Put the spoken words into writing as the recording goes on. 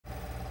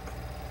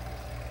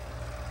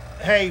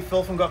Hey,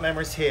 Phil from Got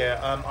Memories here.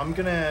 I'm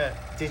gonna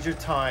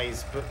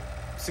digitize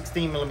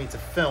 16mm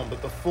film,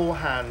 but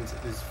beforehand,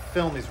 this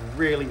film is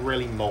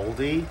really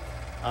moldy.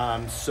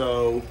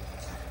 So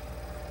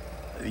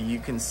you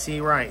can see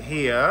right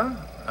here,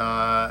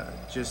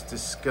 just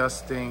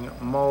disgusting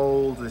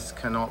mold. This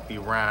cannot be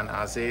ran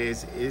as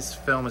is. This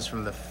film is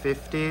from the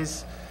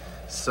 50s.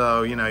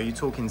 So, you know, you're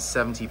talking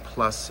 70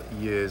 plus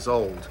years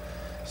old.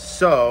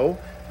 So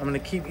I'm gonna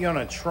keep you on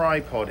a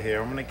tripod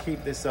here. I'm gonna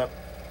keep this up,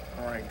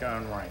 all right,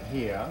 going right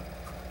here.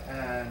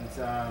 And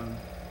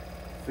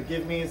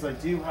forgive me as I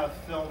do have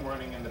film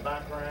running in the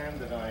background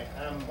that I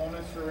am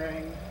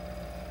monitoring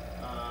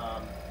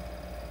as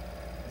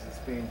it's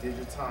being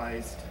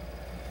digitized.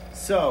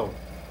 So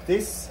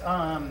this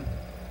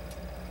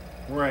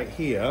right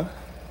here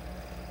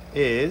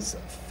is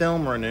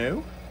film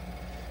renew.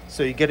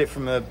 So you get it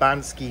from a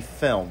Bansky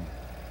film.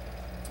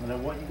 And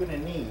then what you're gonna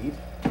need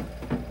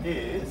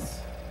is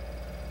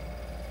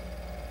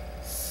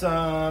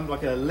some,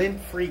 like a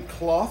lint-free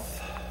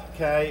cloth,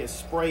 okay, a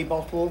spray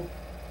bottle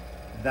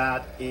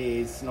that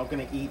is not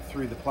gonna eat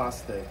through the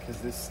plastic,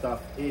 because this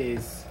stuff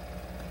is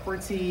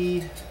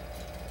pretty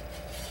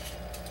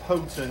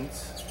potent.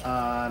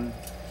 And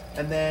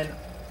then,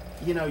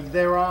 you know,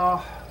 there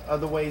are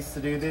other ways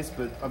to do this,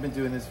 but I've been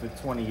doing this for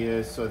 20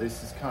 years, so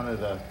this is kind of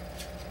the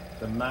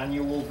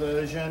manual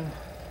version,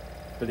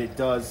 but it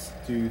does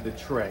do the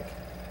trick.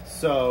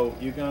 So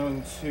you're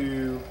going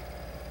to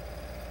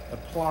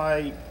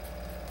apply,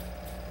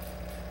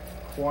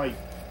 quite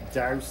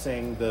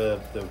dousing the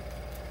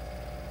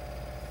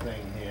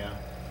thing here,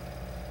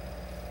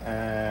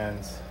 and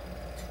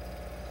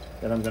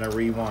then I'm going to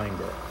rewind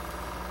it.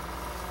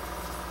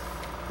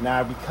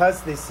 Now,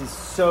 because this is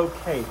so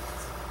caked,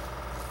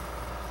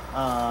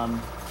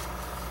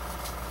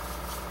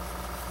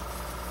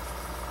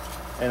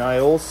 and I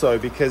also,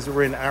 because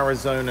we're in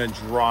Arizona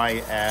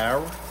dry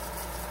air,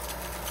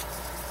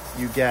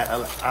 you get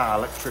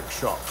electric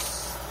shocks.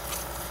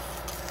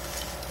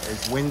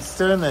 There's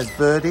Winston, there's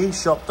Birdie,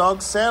 Shop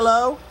Dog, say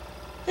hello.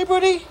 Hey,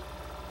 Birdie.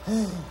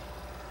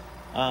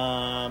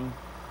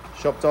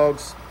 Shop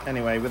Dogs.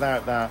 Anyway,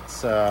 without that,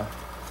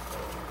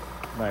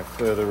 without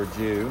further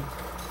ado,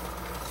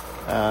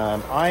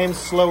 I am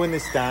slowing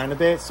this down a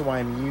bit, so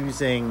I'm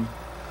using,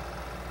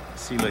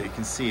 see, look, you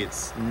can see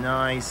it's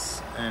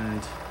nice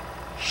and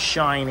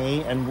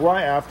shiny, and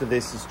right after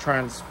this is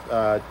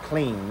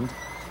cleaned,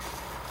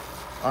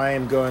 I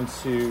am going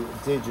to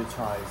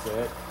digitize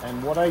it.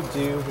 And what I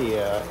do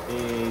here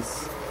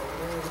is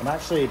I'm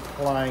actually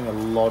applying a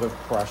lot of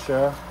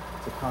pressure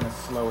to kind of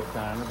slow it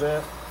down a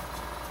bit.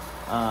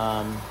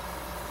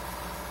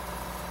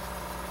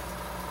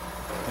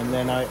 And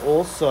then I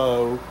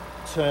also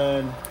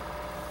turn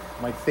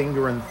my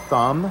finger and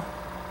thumb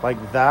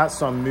like that,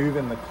 so I'm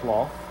moving the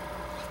cloth.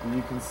 And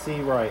you can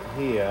see right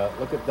here,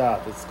 look at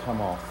that, that's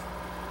come off.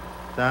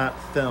 That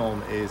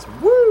film is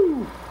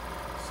woo!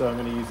 So I'm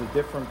going to use a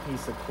different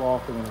piece of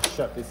cloth. I'm going to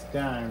shut this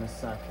down a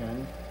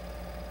second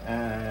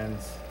and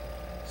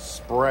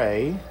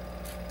spray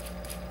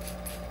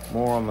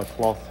more on the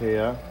cloth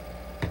here.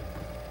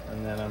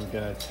 And then I'm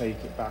going to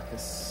take it back a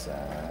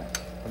sec.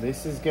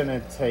 This is going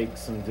to take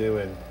some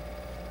doing.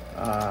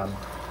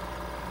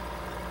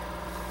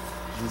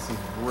 This is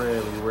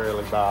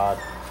really bad.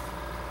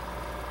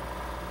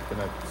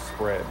 Gonna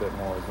spray it a bit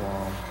more as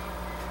well.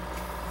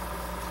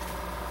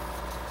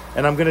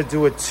 And I'm gonna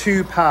do a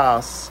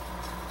 2-pass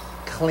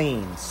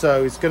clean.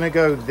 So it's gonna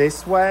go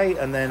this way,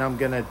 and then I'm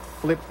gonna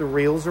flip the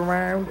reels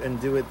around and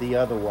do it the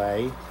other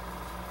way.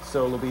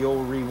 So it'll be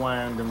all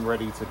rewound and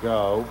ready to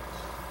go.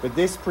 But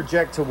this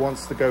projector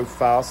wants to go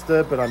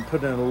faster, but I'm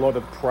putting a lot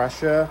of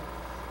pressure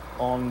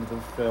on the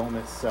film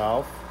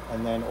itself,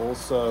 and then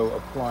also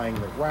applying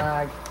the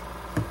rag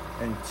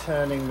and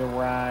turning the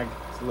rag.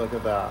 Look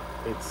at that,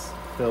 it's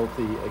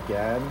filthy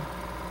again.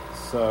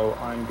 So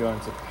I'm going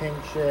to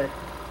pinch it,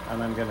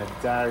 and I'm going to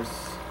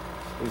douse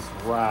this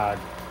rag.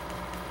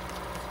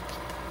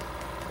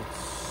 It's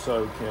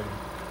soaking,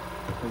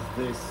 because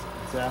this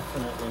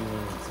definitely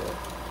needs it.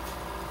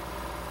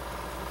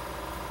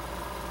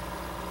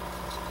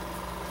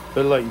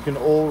 But look, you can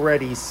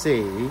already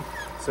see,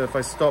 so if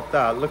I stop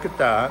that, look at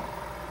that,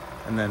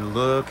 and then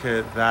look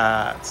at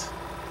that.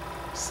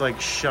 It's like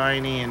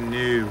shiny and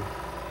new.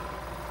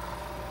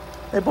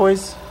 Hey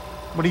boys,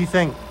 what do you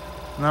think?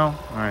 No?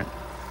 All right.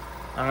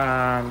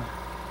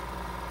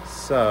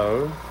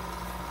 So,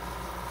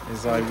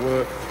 as I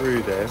work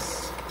through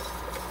this,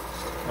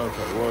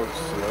 okay,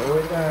 slow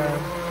it down.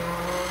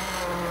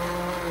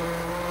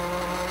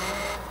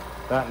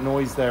 That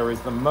noise there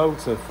is the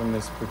motor from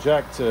this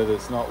projector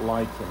that's not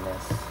liking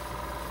this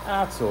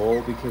at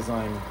all, because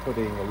I'm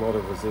putting a lot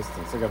of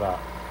resistance. Look at that.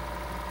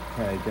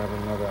 Okay, got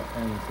another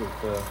end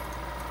of the,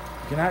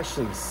 you can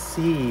actually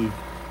see.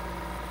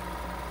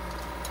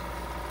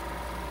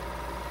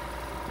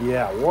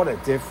 Yeah, what a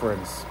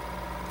difference.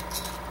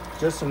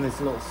 Just from this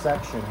little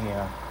section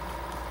here.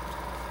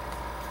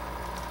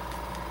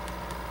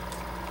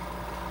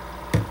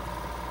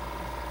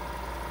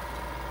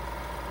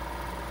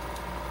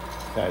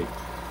 Okay.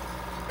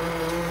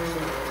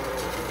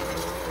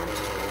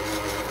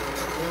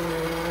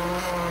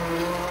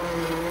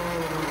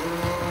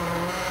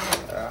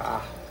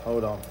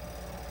 Hold on.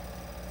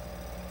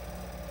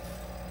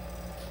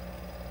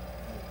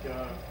 There we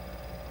go.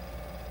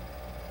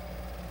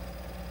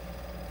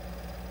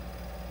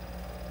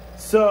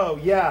 So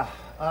yeah,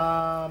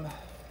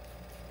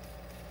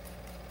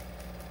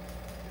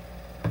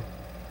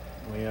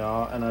 we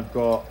are, and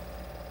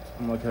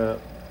I'm like a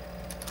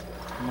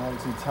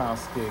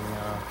multitasking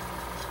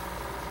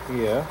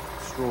here,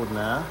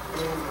 extraordinaire.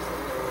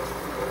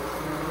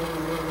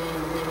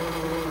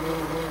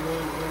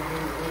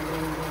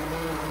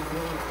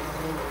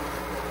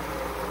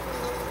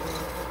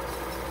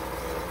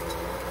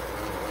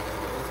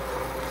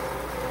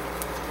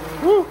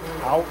 Woo!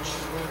 Ouch.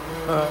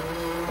 I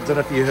don't know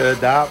if you heard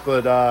that,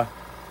 but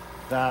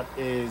that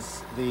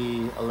is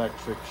the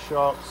electric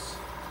shocks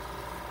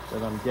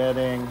that I'm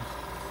getting.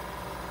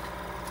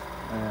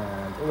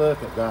 And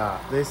look at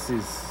that. This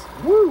is,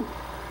 woo!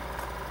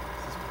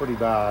 This is pretty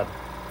bad.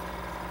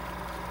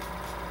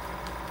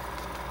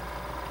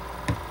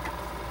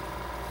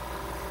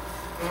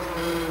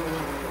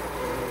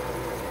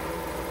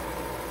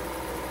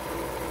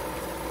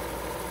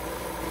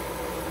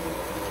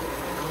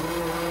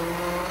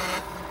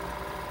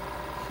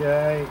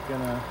 Okay,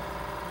 gonna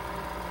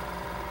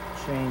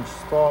change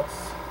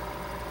spots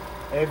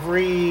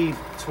every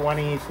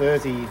 20,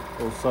 30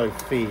 or so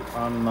feet.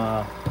 I'm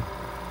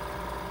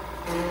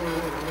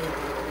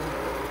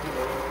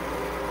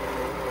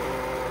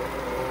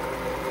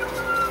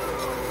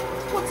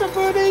what's up,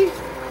 buddy?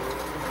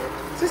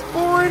 Is this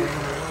boring? Is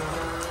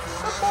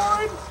that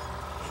boring?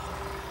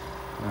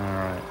 All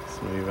right,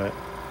 let's move it.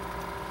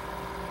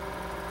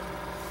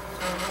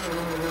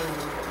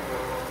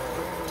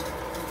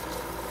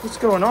 What's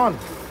going on?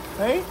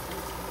 Hey?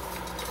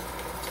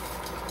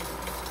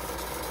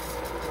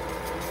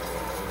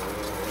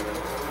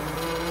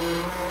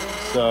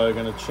 So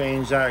gonna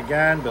change that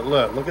again, but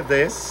look at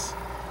this.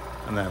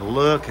 And then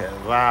look at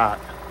that.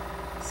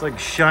 It's like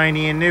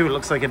shiny and new. It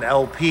looks like an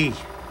LP.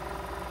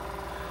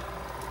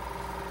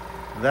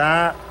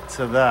 That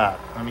to that.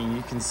 I mean,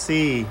 you can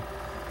see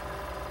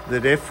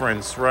the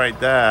difference right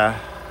there.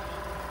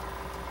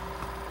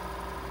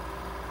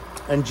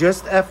 And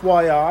just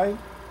FYI,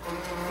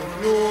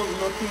 if you're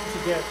looking to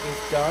get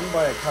this done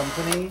by a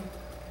company,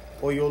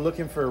 or you're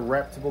looking for a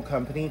reputable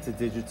company to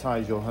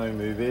digitize your home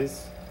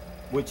movies,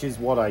 which is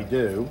what I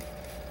do,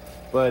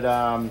 but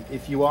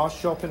if you are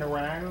shopping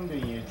around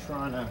and you're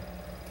trying to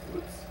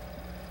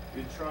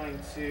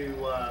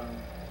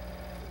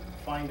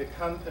find a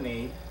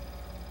company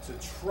to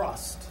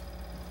trust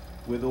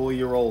with all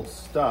your old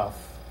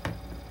stuff,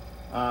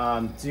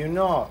 do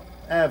not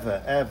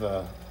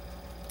ever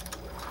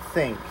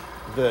think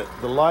that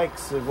the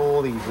likes of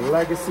all these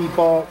legacy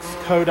box,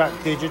 Kodak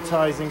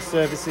digitizing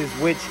services,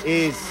 which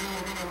is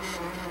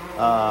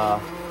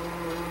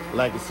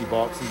legacy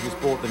box, you just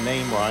bought the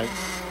name rights,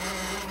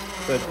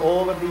 but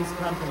all of these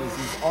companies,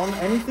 on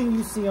anything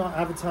you see on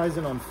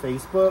advertising on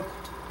Facebook,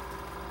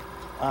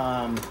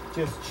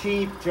 just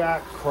cheap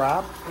jack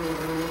crap,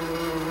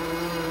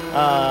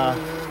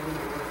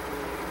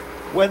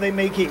 where they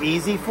make it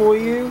easy for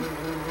you,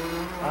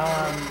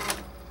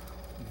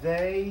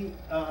 they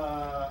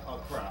are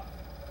crap.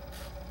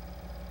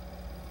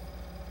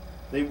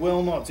 They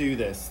will not do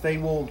this. They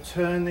will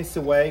turn this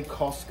away.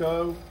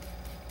 Costco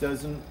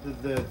doesn't,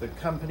 the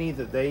company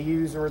that they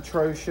use are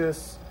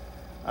atrocious.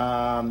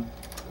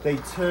 They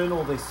turn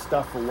all this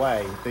stuff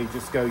away. They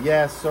just go,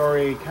 yeah,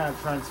 sorry, can't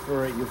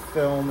transfer it. Your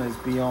film is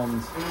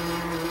beyond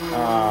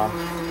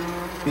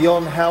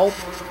help,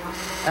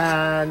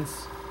 and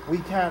we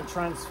can't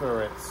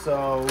transfer it.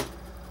 So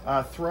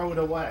throw it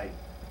away.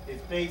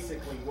 It's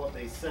basically what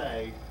they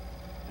say.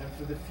 And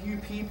for the few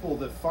people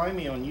that find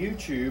me on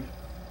YouTube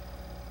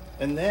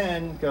and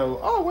then go,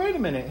 oh, wait a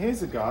minute,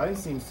 here's a guy who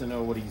seems to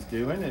know what he's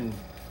doing and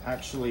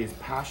actually is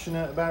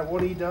passionate about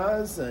what he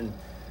does, and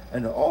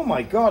oh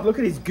my God, look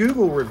at his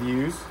Google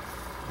reviews,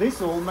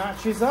 this all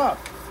matches up,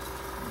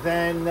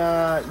 then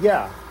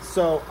yeah,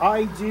 so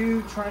I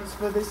do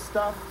transfer this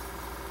stuff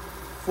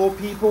for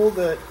people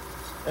that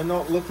are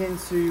not looking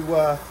to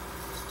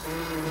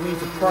need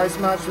to price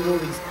match with all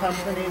these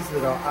companies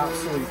that are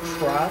absolute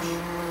trash,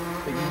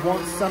 that you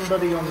want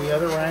somebody on the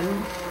other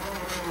end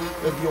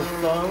of your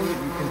phone that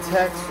you can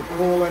text or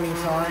call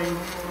anytime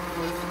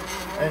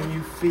and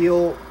you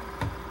feel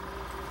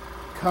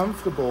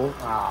comfortable.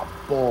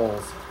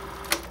 Balls.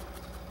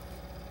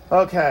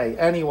 Okay,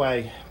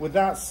 anyway, with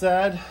that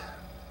said,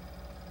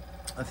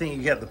 I think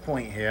you get the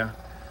point here.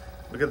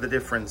 Look at the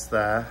difference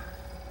there,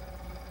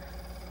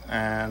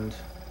 and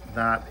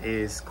that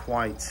is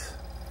quite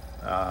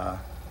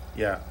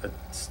yeah, a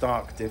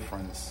stark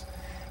difference.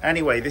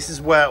 Anyway, this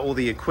is where all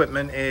the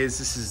equipment is.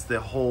 This is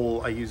the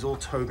whole, I use all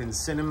Tobin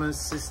Cinema's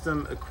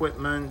system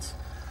equipment,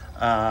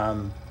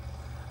 and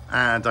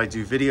I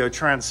do video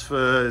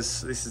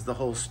transfers. This is the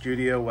whole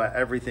studio where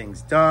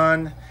everything's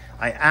done.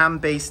 I am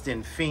based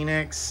in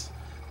Phoenix.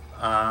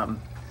 I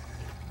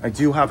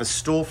do have a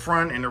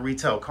storefront in a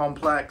retail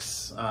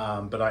complex,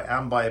 but I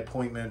am by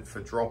appointment for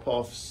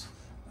drop-offs.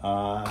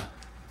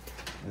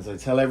 As I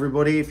tell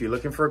everybody, if you're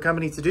looking for a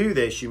company to do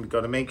this, you've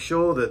got to make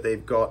sure that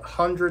they've got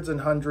hundreds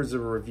and hundreds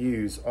of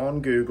reviews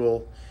on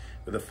Google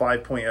with a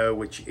 5.0,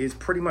 which is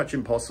pretty much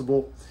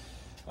impossible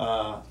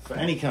for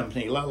any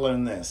company, let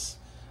alone this.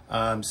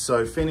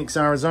 So Phoenix,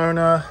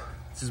 Arizona,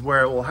 this is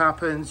where it all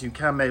happens. You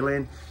can mail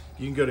in.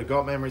 You can go to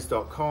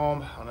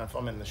gotmemories.com. I don't know if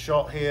I'm in the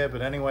shot here,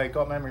 but anyway,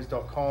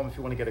 gotmemories.com if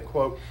you want to get a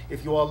quote.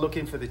 If you are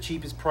looking for the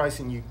cheapest price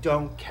and you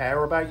don't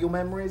care about your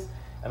memories,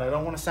 and I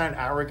don't want to sound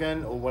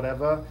arrogant or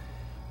whatever,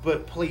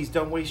 but please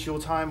don't waste your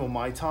time or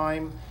my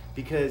time,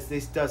 because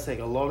this does take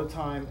a lot of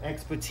time,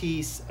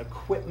 expertise,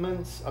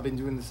 equipment. I've been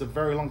doing this a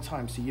very long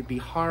time, so you'd be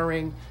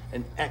hiring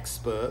an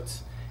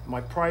expert. My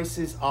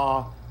prices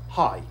are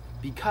high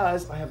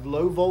because I have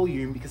low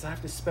volume, because I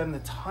have to spend the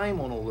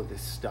time on all of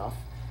this stuff.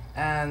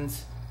 And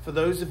for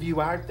those of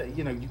you out there,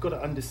 you know, you've got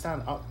to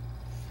understand,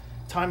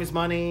 time is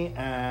money,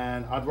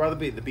 and I'd rather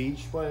be at the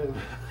beach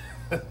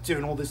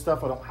doing all this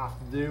stuff. I don't have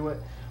to do it.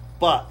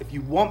 But if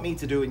you want me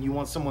to do it, and you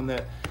want someone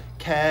that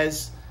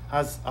cares,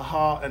 has a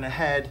heart and a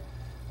head,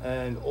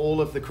 and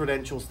all of the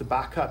credentials to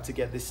back up to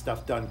get this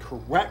stuff done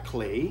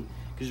correctly,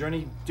 because you're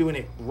only doing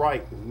it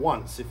right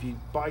once. If you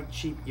buy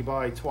cheap, you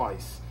buy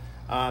twice.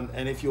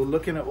 And if you're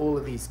looking at all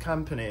of these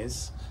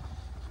companies,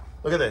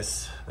 look at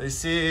this.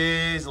 This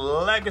is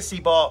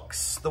Legacy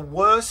Box, the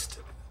worst,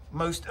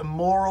 most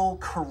immoral,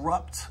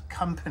 corrupt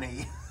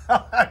company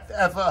I've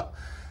ever.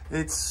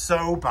 It's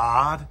so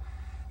bad.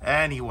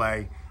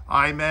 Anyway,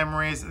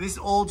 iMemories, this is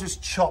all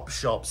just chop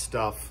shop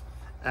stuff,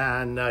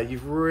 and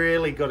you've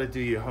really got to do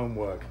your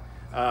homework.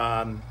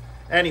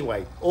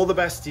 Anyway, all the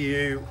best to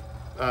you.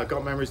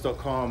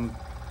 Gotmemories.com.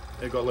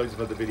 They've got loads of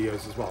other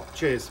videos as well.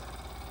 Cheers.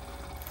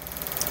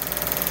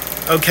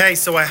 Okay,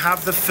 so I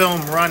have the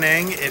film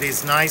running. It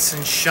is nice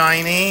and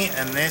shiny,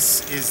 and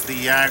this is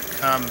the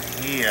outcome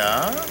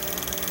here.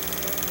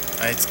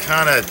 It's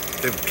kind of,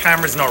 the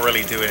camera's not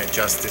really doing it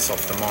justice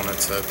off the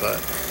monitor,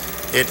 but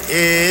it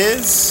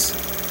is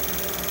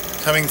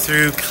coming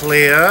through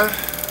clear,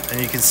 and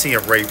you can see a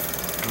rate.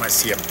 You might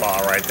see a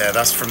bar right there.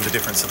 That's from the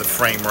difference of the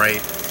frame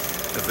rate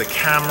of the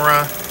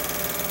camera,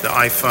 the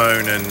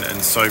iPhone,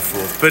 and so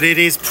forth. But it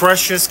is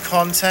precious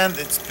content.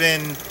 It's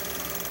been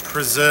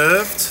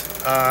preserved.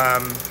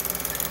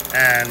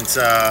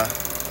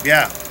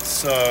 Yeah,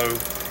 so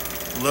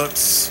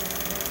looks,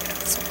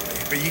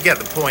 but you get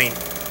the point.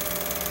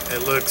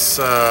 It looks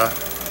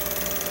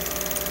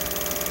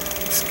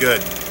it's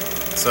good.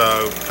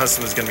 So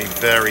customer's going to be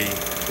very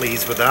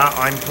pleased with that.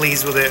 I'm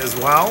pleased with it as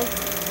well.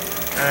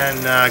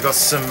 And I got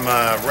some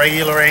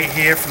regular 8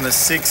 here from the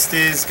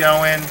 60s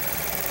going.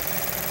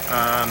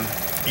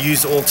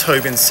 Used all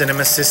Tobin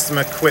Cinema System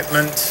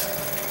equipment.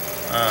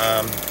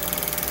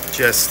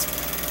 Just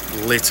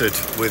littered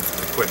with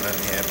equipment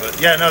here. But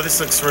yeah, no, this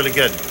looks really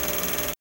good.